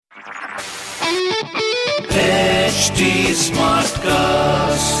HT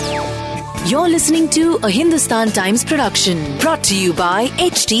Smartcast. You're listening to a Hindustan Times production brought to you by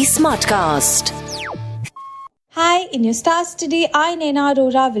HT Smartcast. Hi, in your stars today, I, Naina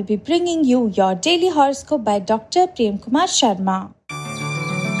Arora, will be bringing you your daily horoscope by Dr. Prem Kumar Sharma.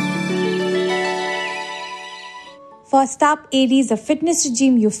 First up, Aries, the fitness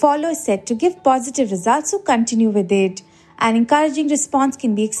regime you follow is set to give positive results, so continue with it. An encouraging response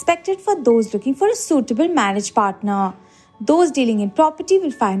can be expected for those looking for a suitable marriage partner. Those dealing in property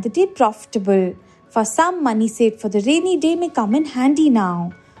will find the day profitable. For some, money saved for the rainy day may come in handy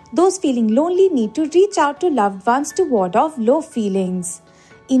now. Those feeling lonely need to reach out to loved ones to ward off low feelings.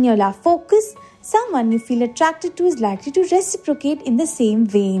 In your love focus, someone you feel attracted to is likely to reciprocate in the same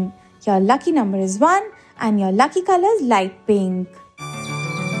vein. Your lucky number is 1 and your lucky color is light pink.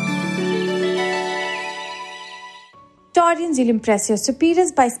 Taurians, you'll impress your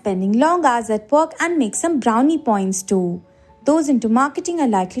superiors by spending long hours at work and make some brownie points too. Those into marketing are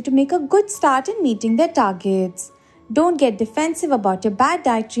likely to make a good start in meeting their targets. Don't get defensive about your bad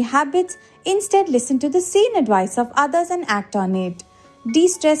dietary habits. Instead, listen to the sane advice of others and act on it.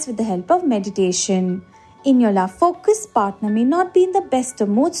 De-stress with the help of meditation. In your love focus, partner may not be in the best of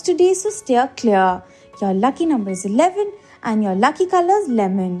moods today, so steer clear. Your lucky number is 11 and your lucky color is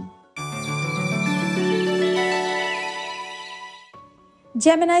lemon.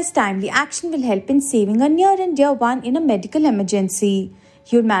 Gemini's timely action will help in saving a near and dear one in a medical emergency.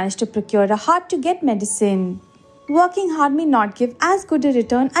 You'll manage to procure a hard-to-get medicine. Working hard may not give as good a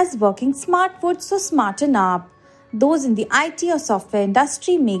return as working smart would, so smarten up. Those in the IT or software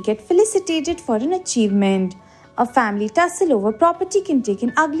industry may get felicitated for an achievement. A family tussle over property can take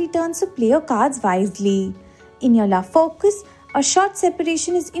an ugly turn, so play your cards wisely. In your love focus, a short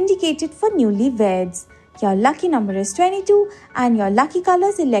separation is indicated for newlyweds. Your lucky number is 22 and your lucky color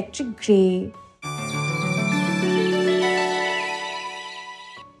is electric grey.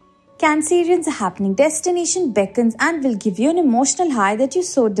 Cancerians, a happening destination beckons and will give you an emotional high that you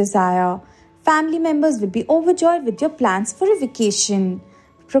so desire. Family members will be overjoyed with your plans for a vacation.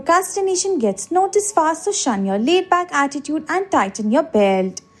 Procrastination gets noticed fast, so shun your laid-back attitude and tighten your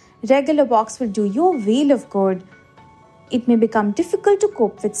belt. Regular walks will do you a whale of good. It may become difficult to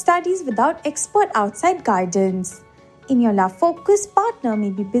cope with studies without expert outside guidance. In your love focus, partner may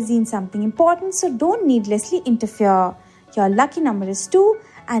be busy in something important, so don't needlessly interfere. Your lucky number is 2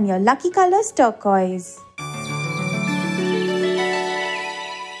 and your lucky color is turquoise.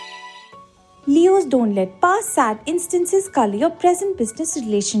 Leos, don't let past sad instances color your present business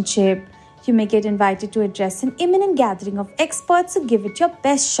relationship. You may get invited to address an imminent gathering of experts, so give it your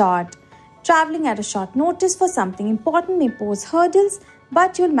best shot. Traveling at a short notice for something important may pose hurdles,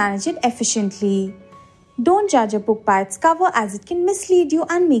 but you'll manage it efficiently. Don't judge a book by its cover, as it can mislead you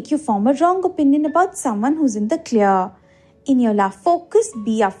and make you form a wrong opinion about someone who's in the clear. In your love focus,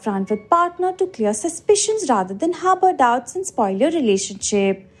 be upfront with partner to clear suspicions rather than harbor doubts and spoil your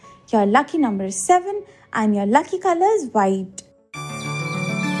relationship. Your lucky number is 7 and your lucky color is white.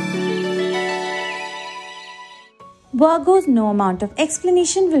 Virgos, no amount of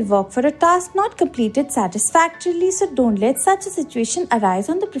explanation will work for a task not completed satisfactorily, so don't let such a situation arise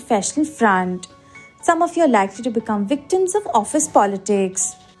on the professional front. Some of you are likely to become victims of office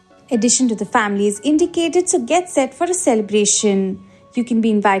politics. Addition to the family is indicated, so get set for a celebration. You can be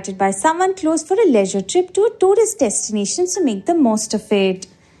invited by someone close for a leisure trip to a tourist destination, so make the most of it.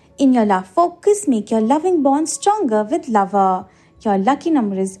 In your love focus, make your loving bond stronger with lover. Your lucky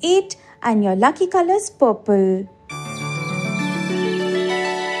number is 8 and your lucky color is purple.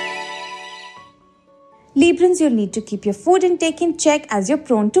 Librans, you'll need to keep your food intake in check as you're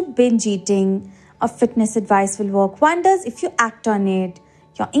prone to binge eating. A fitness advice will work wonders if you act on it.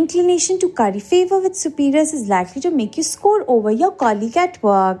 Your inclination to curry favor with superiors is likely to make you score over your colleague at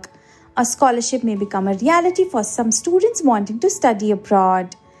work. A scholarship may become a reality for some students wanting to study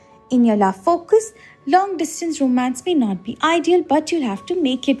abroad. In your love focus, long-distance romance may not be ideal, but you'll have to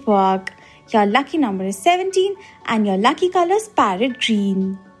make it work. Your lucky number is 17 and your lucky color is parrot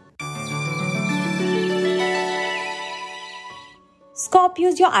green.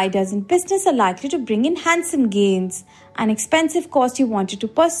 Scorpios, your ideas in business are likely to bring in handsome gains. An expensive course you wanted to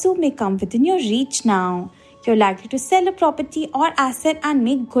pursue may come within your reach now. You're likely to sell a property or asset and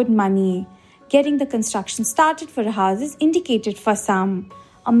make good money. Getting the construction started for a house is indicated for some.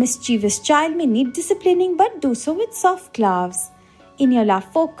 A mischievous child may need disciplining, but do so with soft gloves. In your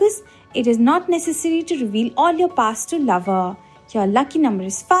love focus, it is not necessary to reveal all your past to lover. Your lucky number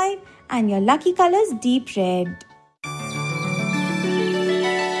is 5 and your lucky color is deep red.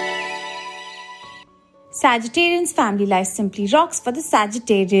 Sagittarians, family life simply rocks for the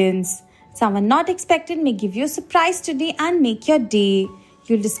Sagittarians. Someone not expected may give you a surprise today and make your day.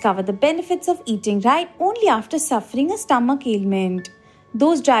 You'll discover the benefits of eating right only after suffering a stomach ailment.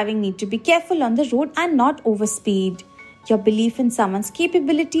 Those driving need to be careful on the road and not overspeed. Your belief in someone's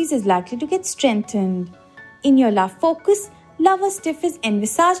capabilities is likely to get strengthened. In your love focus, lover stiff is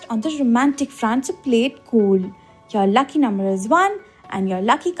envisaged on the romantic front, so play it cool. Your lucky number is 1 and your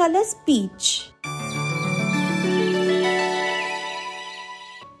lucky color is peach.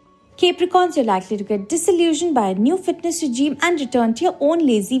 Capricorns, you're likely to get disillusioned by a new fitness regime and return to your own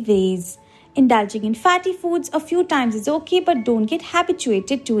lazy ways. Indulging in fatty foods a few times is okay, but don't get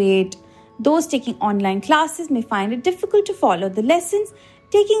habituated to it. Those taking online classes may find it difficult to follow the lessons.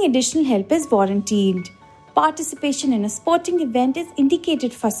 Taking additional help is warranted. Participation in a sporting event is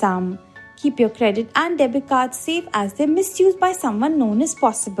indicated for some. Keep your credit and debit cards safe as their misuse by someone known is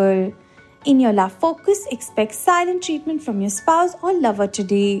possible. In your love focus, expect silent treatment from your spouse or lover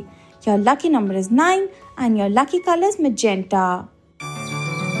today. Your lucky number is 9 and your lucky color is magenta.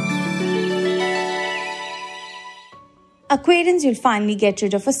 Aquarians, you'll finally get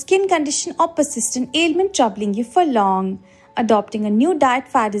rid of a skin condition or persistent ailment troubling you for long. Adopting a new diet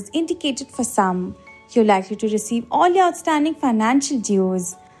fad is indicated for some. You're likely to receive all your outstanding financial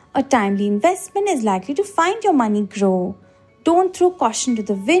dues. A timely investment is likely to find your money grow. Don't throw caution to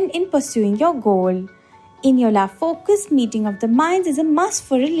the wind in pursuing your goal. In your love focus, meeting of the minds is a must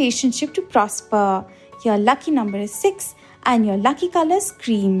for a relationship to prosper. Your lucky number is 6 and your lucky color is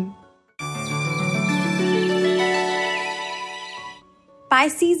cream.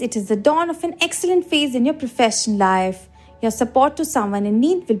 Pisces, it is the dawn of an excellent phase in your professional life. Your support to someone in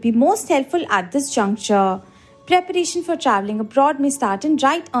need will be most helpful at this juncture. Preparation for traveling abroad may start in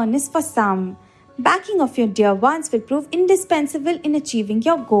right earnest for some. Backing of your dear ones will prove indispensable in achieving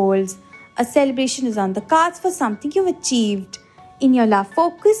your goals. A celebration is on the cards for something you've achieved. In your love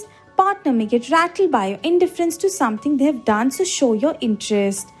focus, partner may get rattled by your indifference to something they have done, so show your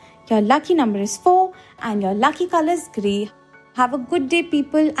interest. Your lucky number is 4 and your lucky color is grey. Have a good day,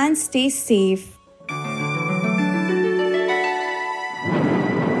 people, and stay safe.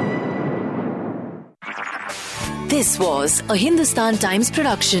 This was a Hindustan Times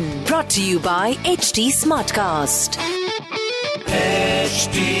production brought to you by HT Smartcast.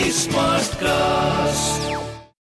 HT Smartcast.